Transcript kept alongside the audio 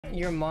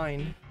You're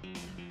mine.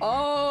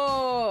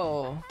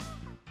 Oh!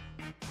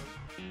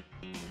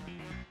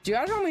 Do you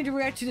guys want me to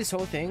react to this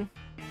whole thing?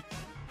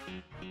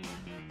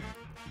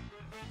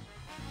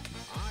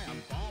 I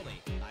am Baldi.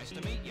 Nice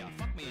to meet you.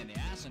 Fuck me in the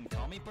ass and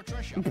call me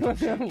Patricia.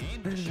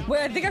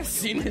 Wait, I think I've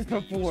seen this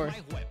before.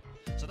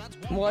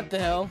 What the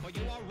hell? But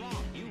you are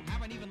wrong. You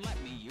haven't even let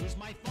me use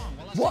my phone.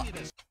 Well, What? see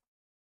this.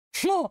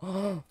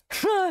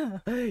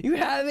 You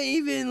haven't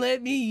even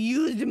let me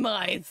use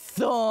my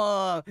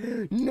thumb.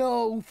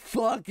 No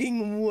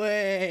fucking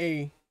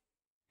way.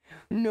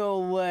 No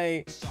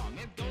way. Song.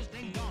 It goes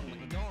ding dong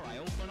like the door I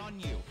open on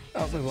you.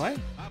 Oh, wait, what?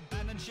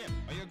 Abandon ship,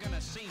 or you're gonna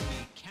see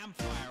me.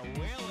 Campfire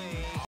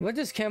Willie. What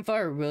does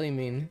campfire really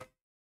mean?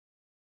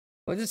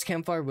 What does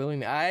campfire really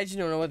mean? I actually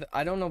don't know what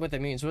I don't know what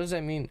that means. What does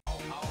that mean?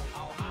 Oh,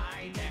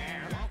 hi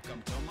there.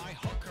 Welcome to my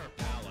hooker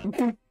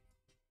palette.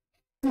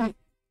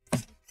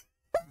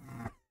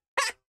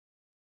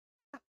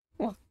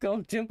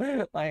 Welcome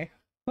to my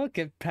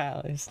fucking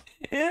palace.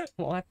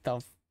 What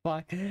the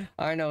fuck?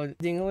 I know,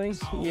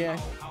 dingling. Yeah.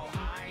 Oh,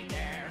 hi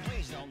there.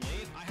 Please don't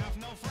leave. I have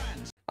no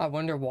friends. I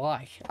wonder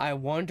why. I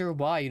wonder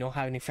why you don't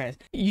have any friends.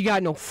 You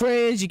got no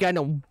friends, you got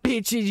no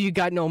bitches, you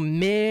got no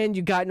men,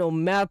 you got no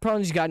math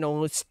problems, you got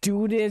no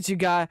students, you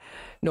got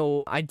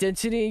no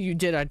identity, you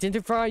did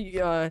identify,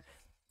 you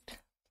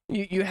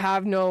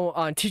have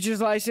no teacher's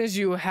license,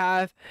 you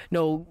have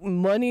no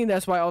money,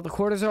 that's why all the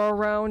quarters are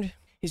around.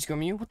 He's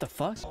grooming you? What the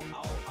fuck? Oh,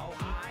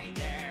 hi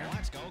there.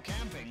 Let's go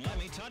camping. Let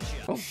me touch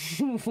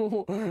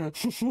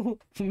you.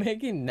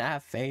 Making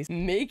that face,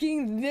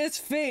 making this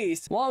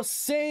face while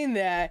saying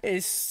that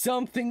is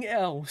something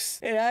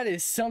else. And that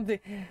is something.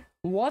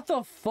 What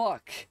the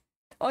fuck?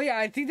 Oh yeah,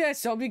 I think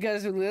that's so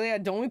because literally,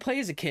 don't we play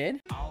as a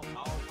kid? Oh,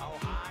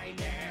 hi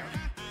there.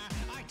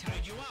 I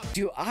tied you up.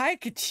 Do I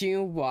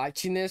continue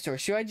watching this or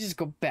should I just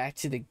go back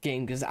to the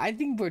game? Because I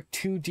think we're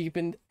too deep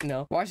in.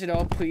 No, watch it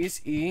all,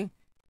 please. E.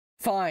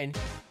 Fine.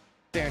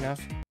 Fair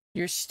enough.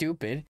 You're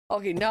stupid.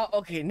 Okay, now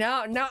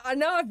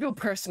I feel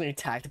personally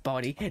attacked,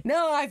 buddy.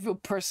 Now I feel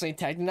personally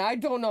attacked, and I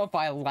don't know if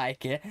I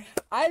like it.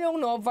 I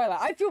don't know if I like.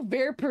 I feel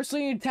very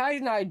personally attacked,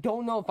 and I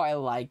don't know if I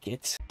like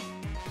it.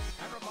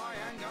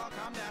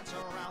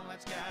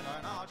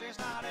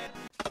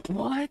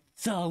 What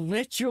the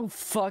literal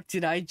fuck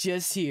did I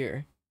just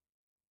hear?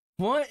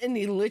 What in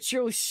the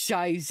literal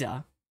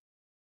shiza?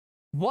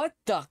 What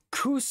the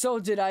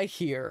kuso did I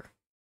hear?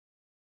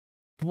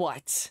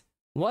 What?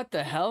 What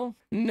the hell?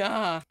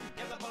 Nah. What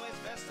the hell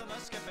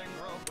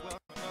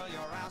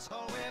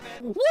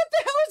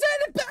is that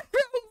in the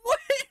background? What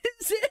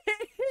is it?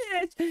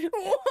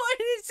 What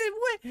is it?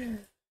 What?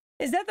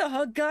 Is that the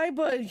hug guy,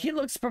 but he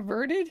looks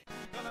perverted?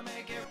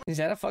 Is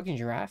that a fucking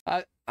giraffe?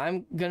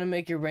 I'm gonna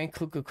make it rain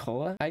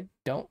Coca-Cola. I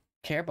don't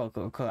care about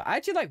Coca-Cola. I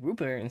actually like root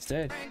beer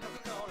instead.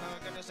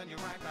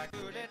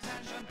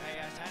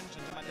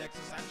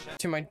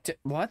 To my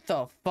what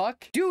the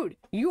fuck? Dude,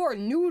 you are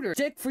neuter.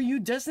 Dick for you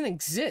doesn't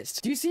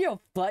exist. Do you see how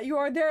flat you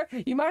are there?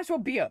 You might as well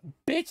be a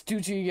bitch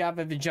due to you have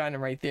a vagina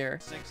right there.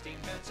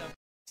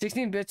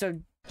 16 bits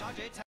of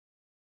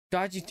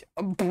dodgy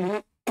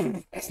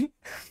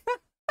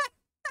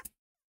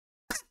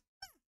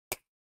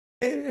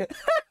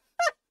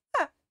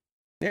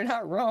They're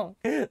not wrong.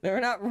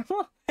 They're not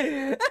wrong.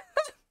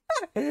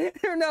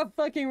 They're not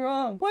fucking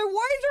wrong. Why is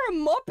there a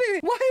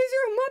Muppet? Why is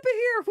there a Muppet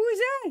here? Who is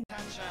that?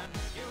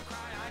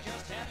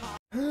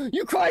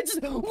 You cried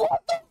just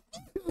what the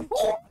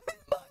what am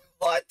I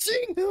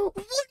watching? What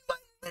am I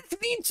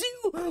listening to?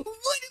 What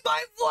am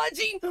I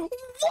watching? What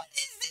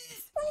is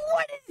this?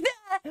 What is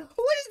that?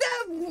 What is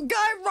that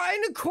guy right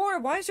in the corner?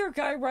 Why is there a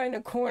guy right in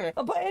the corner?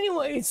 But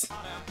anyways.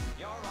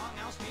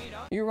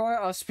 You're wrong,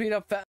 I'll speed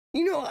up fast.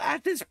 You know,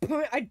 at this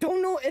point, I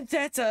don't know if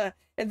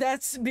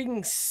that's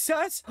being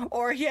sus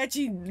or he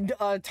actually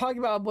talking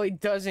about what he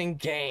does in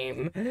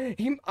game.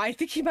 I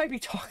think he might be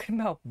talking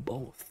about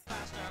both.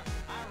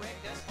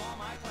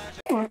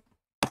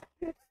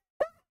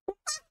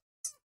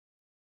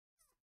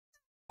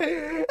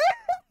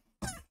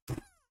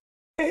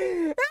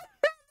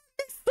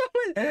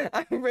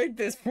 I rate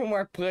this for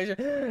more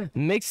pleasure.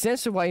 Makes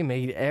sense of why you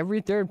made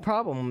every third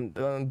problem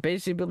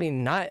basically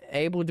not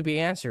able to be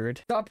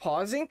answered. Stop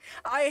pausing.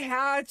 I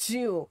had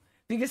to.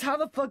 Because how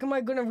the fuck am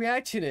I gonna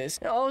react to this?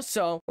 And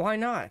also, why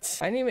not?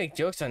 I need to make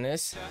jokes on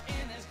this.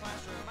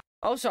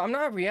 Also, I'm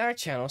not a react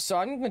channel, so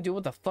I'm gonna do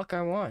what the fuck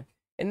I want.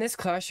 In this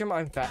classroom,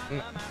 I'm fat.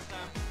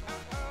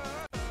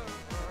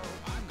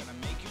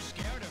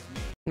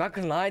 Not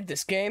gonna lie,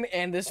 this game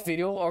and this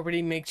video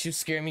already makes you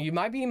scare me. You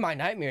might be in my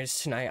nightmares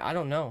tonight. I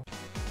don't know.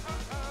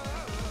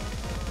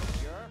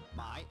 You're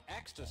my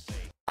ecstasy.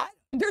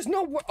 There's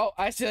no. Oh,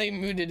 I accidentally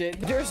muted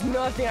it. There's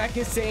nothing I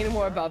can say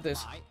anymore about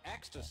this.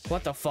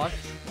 What the fuck?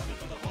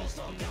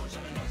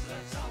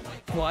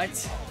 What?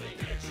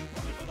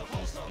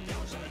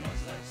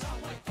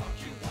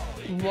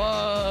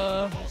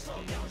 Whoa.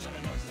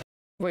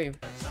 Wait.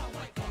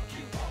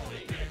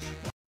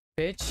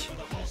 Bitch.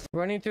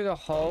 Running through the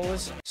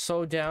halls,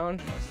 slow down,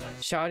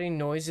 shouting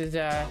noises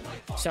that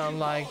sound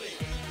like,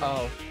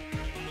 oh.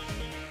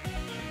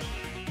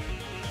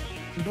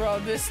 Bro,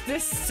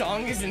 this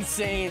song is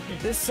insane.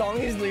 This song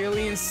is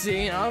literally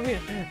insane. I don't mean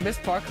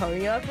best part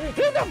coming up.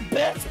 This is the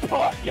best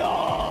part.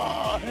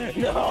 No,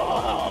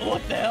 no.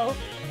 What the hell?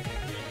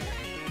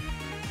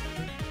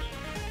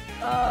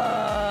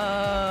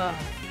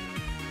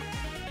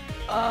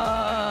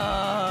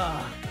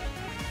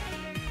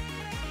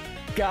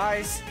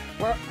 Guys,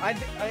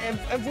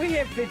 if we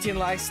hit 15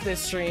 likes this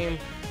stream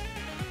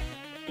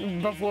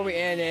before we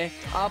end it,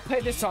 I'll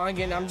play this song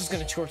again. I'm just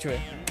gonna twerk to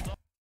it.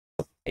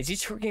 Is he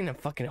twerking in the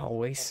fucking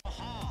hallways?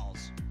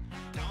 Halls.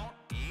 Don't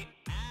eat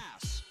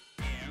ass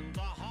in the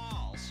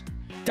halls.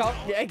 Don't.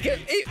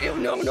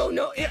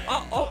 No.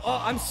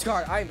 I'm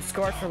scarred. I am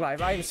scarred for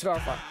life. I am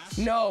scarred for life.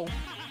 No.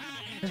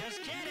 Just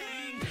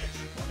kidding.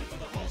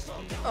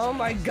 Oh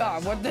my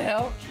god, what the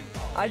hell?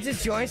 I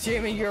just joined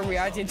stream and you're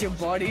reacting to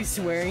Baldi's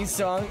swearing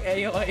song.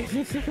 Anyway.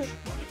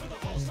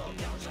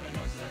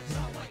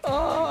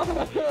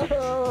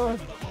 Oh.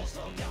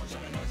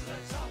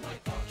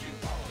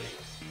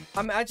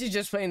 I'm actually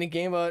just playing the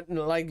game, but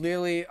like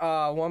literally,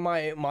 one of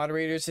my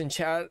moderators in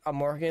chat,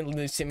 Morgan,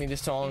 literally sent me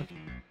this song.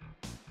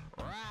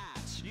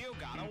 Rats, you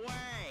got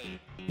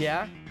away.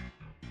 Yeah?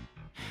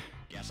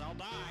 Guess I'll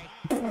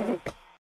die.